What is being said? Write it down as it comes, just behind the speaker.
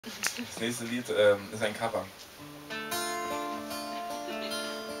Das nächste Lied ist ein Cover.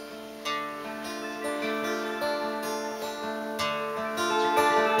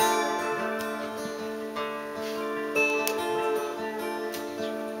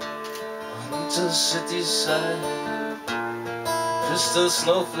 On the city side, crystal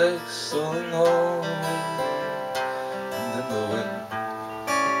snowflakes rolling home in the wind.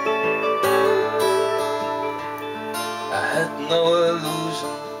 I had no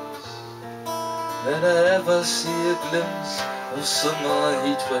illusions that I ever see a glimpse of summer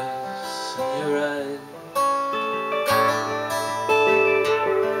heat waves in your eyes.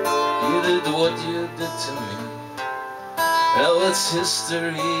 You did what you did to me. Now it's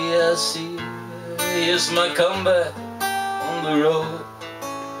history I see. Here's my comeback on the road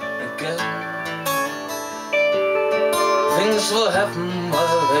again. Things will happen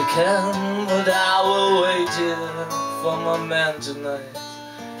while they can, but I will wait here for my man tonight.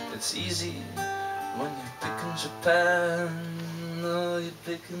 It's easy when you pick in Japan. Oh, you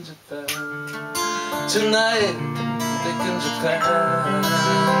pick in Japan. Tonight, pick in Japan.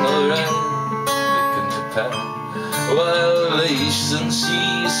 Alright, pick in Japan. While the eastern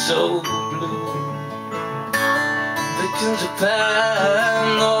sea is so blue. Pick in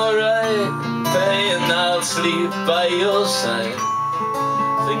Japan, alright. Pay and I'll sleep by your side.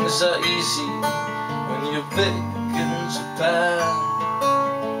 Things are easy when you're big in Japan.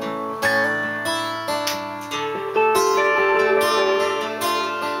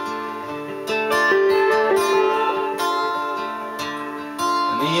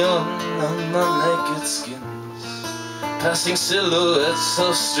 Neon on my naked skin, passing silhouettes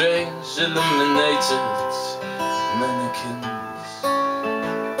so strange, illuminated mannequins.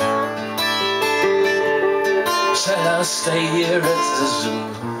 Shall I stay here at the zoo?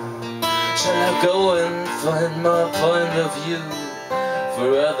 Shall I go and find my point of view for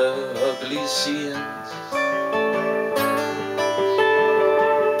other ugly scenes?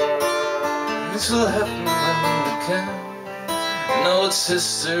 This will happen when we can. Now it's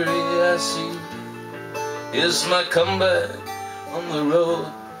history I see. Here's my comeback on the road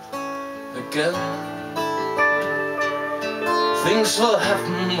again. Things will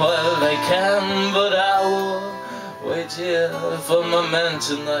happen while they can, but I will wait here for my man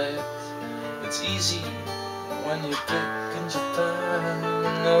tonight. It's easy when you pick in Japan.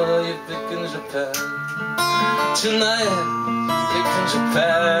 Oh, you pick in Japan. Tonight, pick in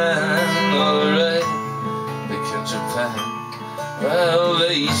Japan. Alright, pick in Japan. Well,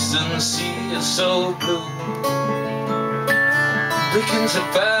 the eastern sea is so blue. Pick in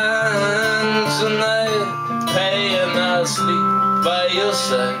Japan tonight. Pay and I'll sleep by your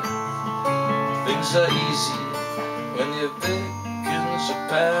side. Things are easy when you're big in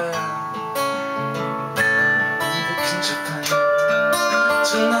Japan.